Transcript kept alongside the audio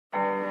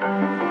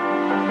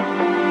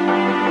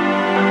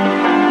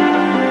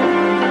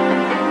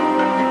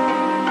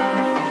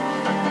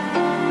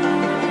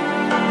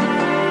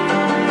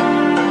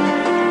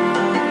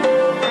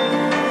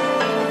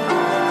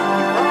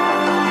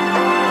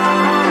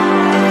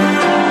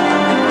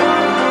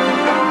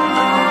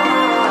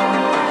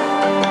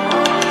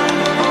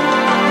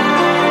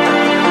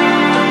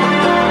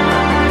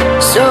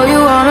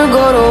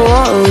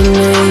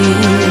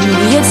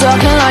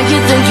talking like you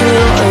think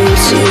you're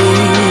royalty.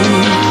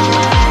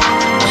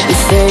 You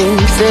think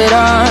that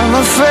I'm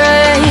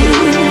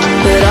afraid,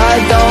 but I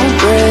don't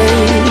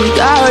break.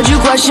 I heard you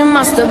question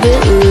my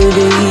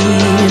stability.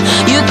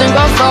 You think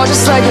I'll fall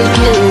just like a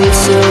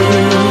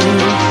guillotine,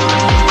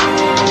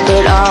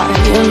 but I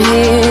am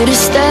here to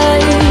stay.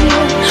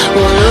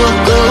 Won't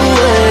look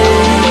away.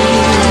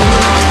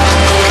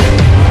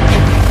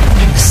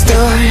 The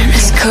storm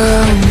is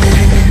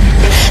coming,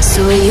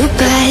 so you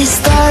better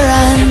start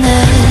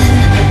running.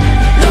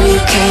 No,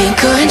 you can't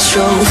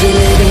control,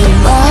 feel it in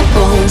my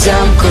bones.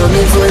 I'm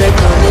coming for the,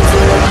 coming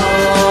for the.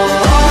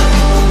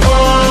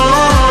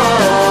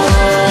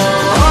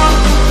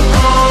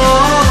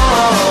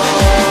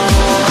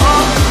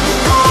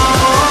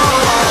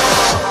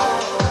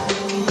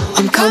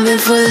 I'm coming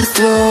for the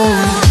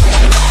throne.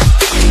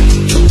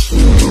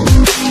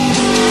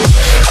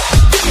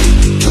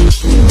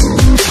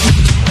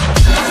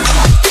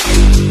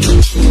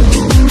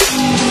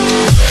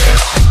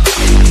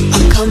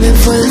 Coming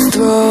for the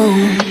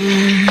throne.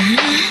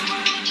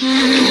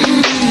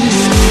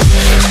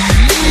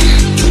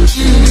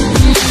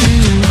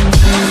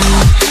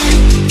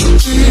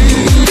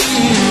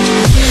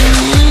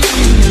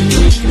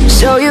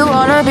 So you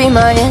wanna be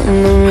my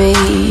enemy?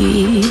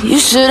 You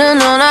should've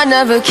known I'd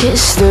never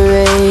kiss the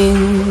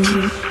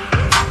rain.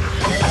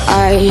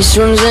 Ice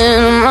runs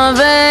in my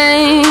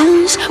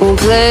veins, won't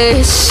play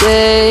it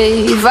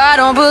safe. I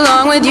don't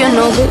belong with your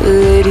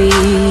nobility.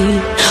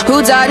 Who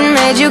died and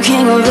made you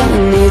king of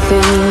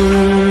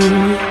anything?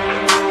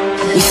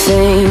 You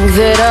think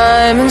that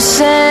I'm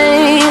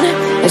insane?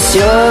 It's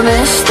your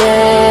mistake.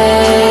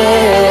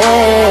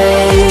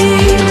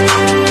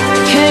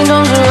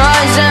 Kingdoms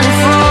rise and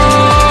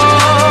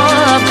fall,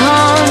 I've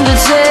come to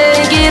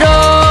take it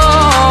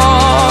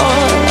all.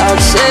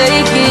 I'll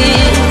take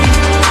it,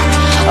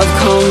 I've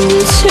come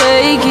to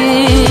take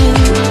it.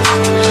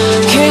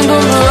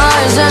 Kingdoms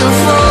rise and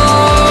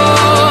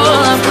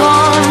fall, I've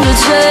come to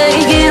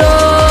take it all.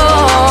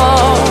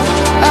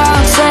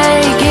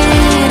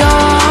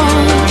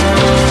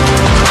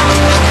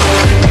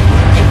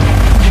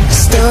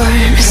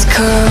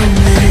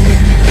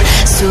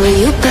 So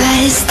you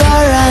better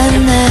start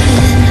running.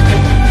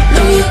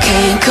 No, you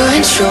can't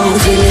control,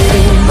 feel it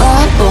in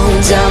my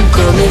bones. I'm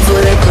coming for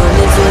the,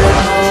 coming for the.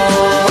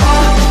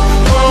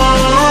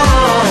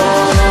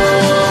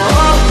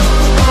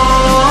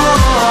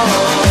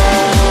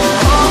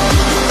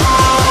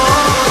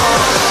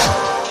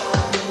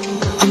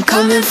 I'm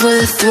coming for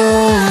the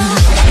throne.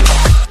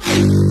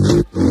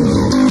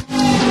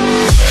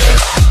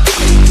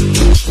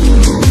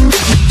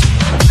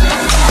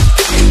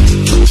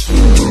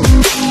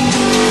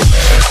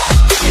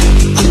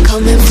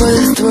 For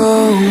the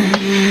throne.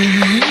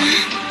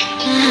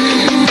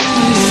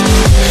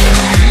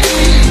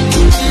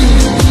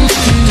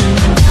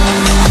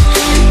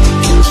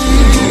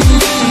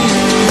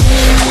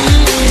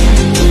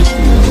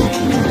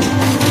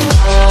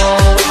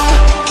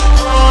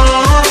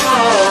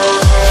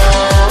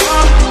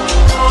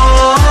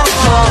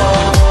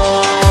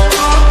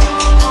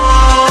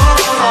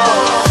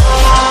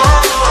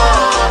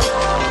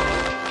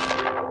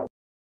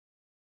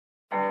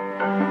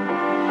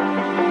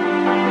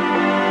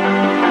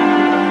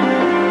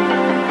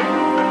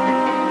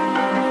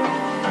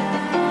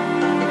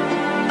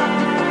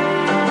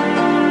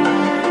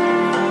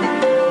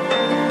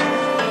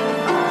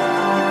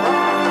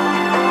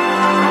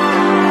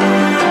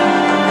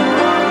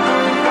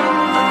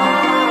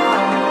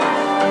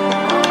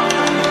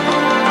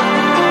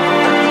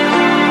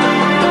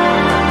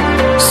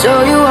 So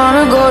you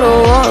wanna go to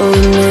war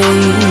with me?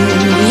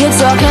 You're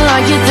talking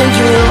like you think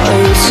you're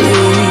royalty.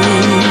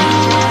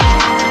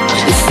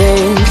 You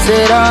think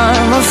that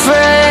I'm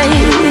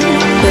afraid,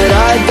 but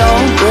I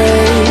don't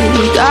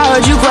break. I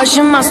heard you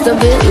question my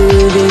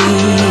stability.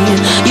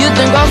 You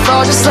think I'll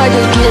fall just like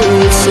a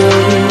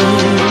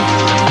guillotine,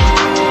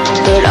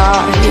 but I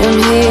am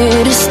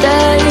here to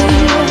stay.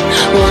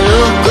 Won't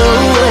look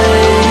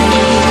away.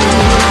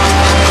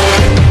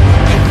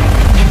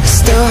 The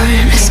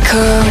storm is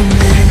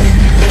coming,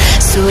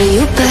 so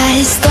you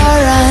better start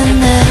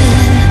running.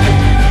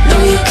 No,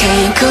 you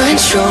can't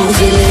control,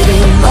 feel it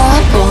in my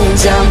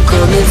bones. I'm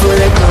coming for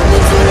the,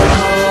 coming for the.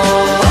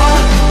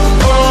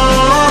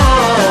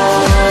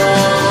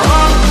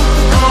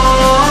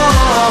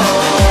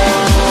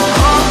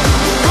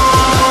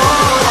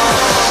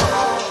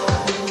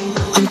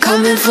 I'm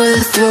coming for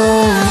the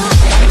throne.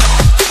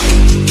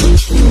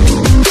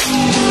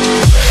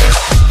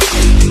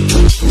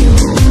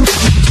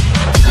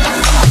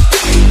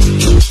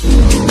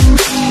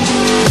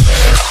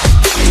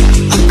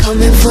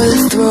 Coming for the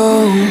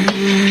throne.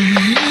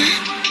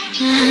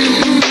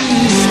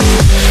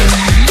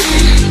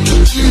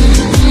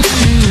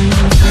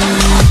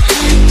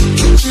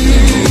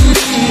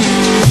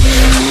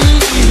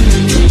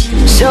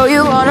 So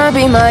you wanna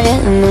be my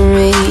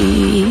enemy?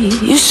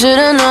 You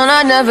should've known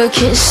I'd never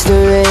kiss the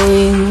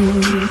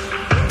rain.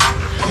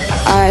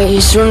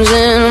 Ice runs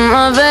in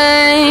my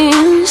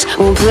veins,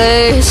 won't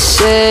play it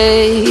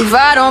safe.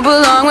 I don't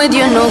belong with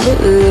your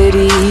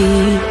nobility.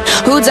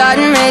 Who died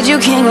and made you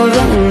king of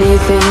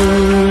anything?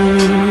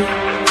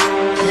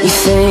 You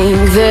think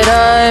that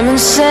I'm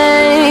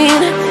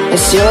insane?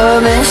 It's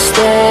your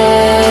mistake.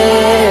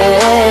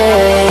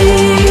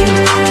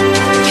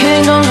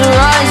 Kingdoms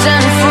rise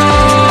and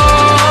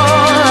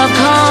fall. I've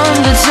come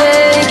to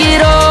take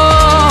it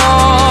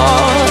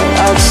all.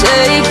 I'll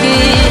take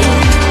it.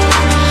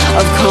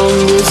 I've come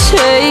to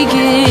take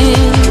it.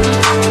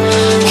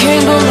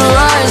 Kingdoms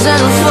rise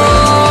and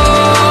fall.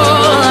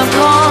 I've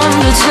come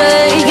to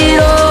take it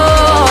all.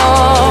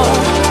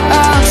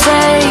 I'll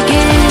take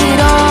it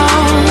all.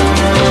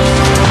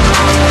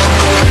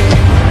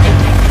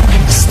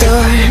 The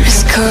storm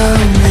is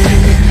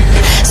coming,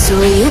 so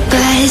you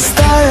better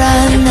start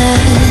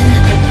running.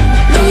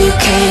 No, you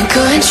can't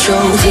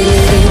control, feel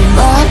it in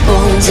my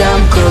bones.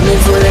 I'm coming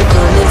for the,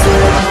 coming for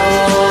the.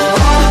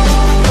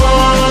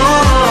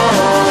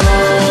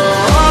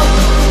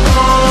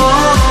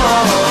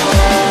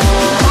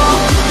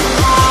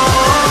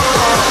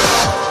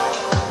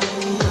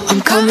 I'm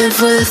coming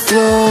for the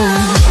throne.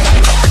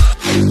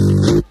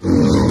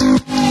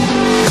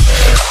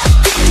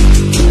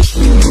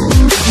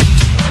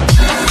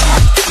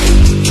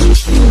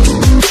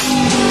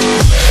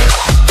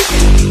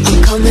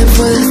 I'm coming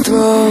for the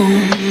throne.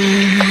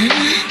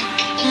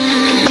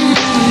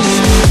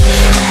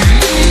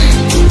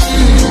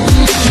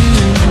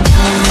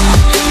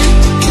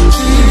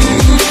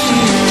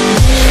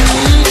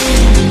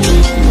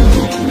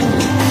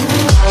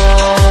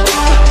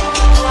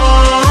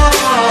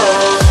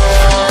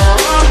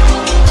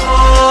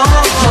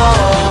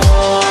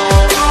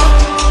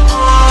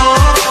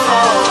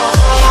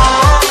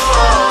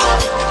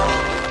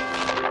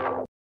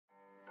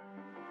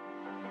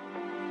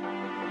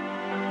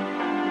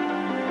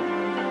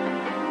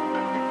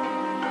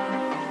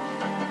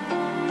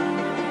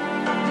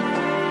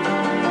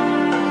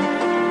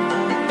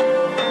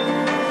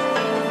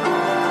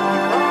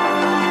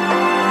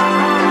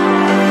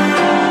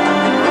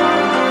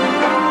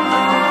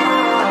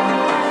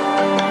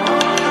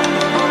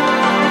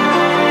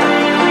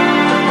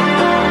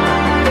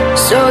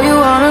 So you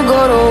wanna go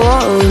to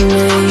war with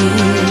me?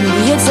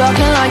 You're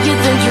talking like you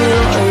think you're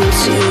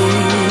royalty.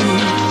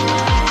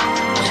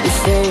 You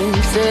think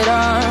that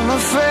I'm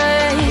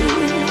afraid,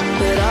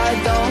 but I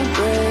don't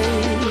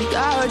break. I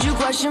heard you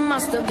question my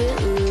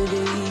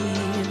stability.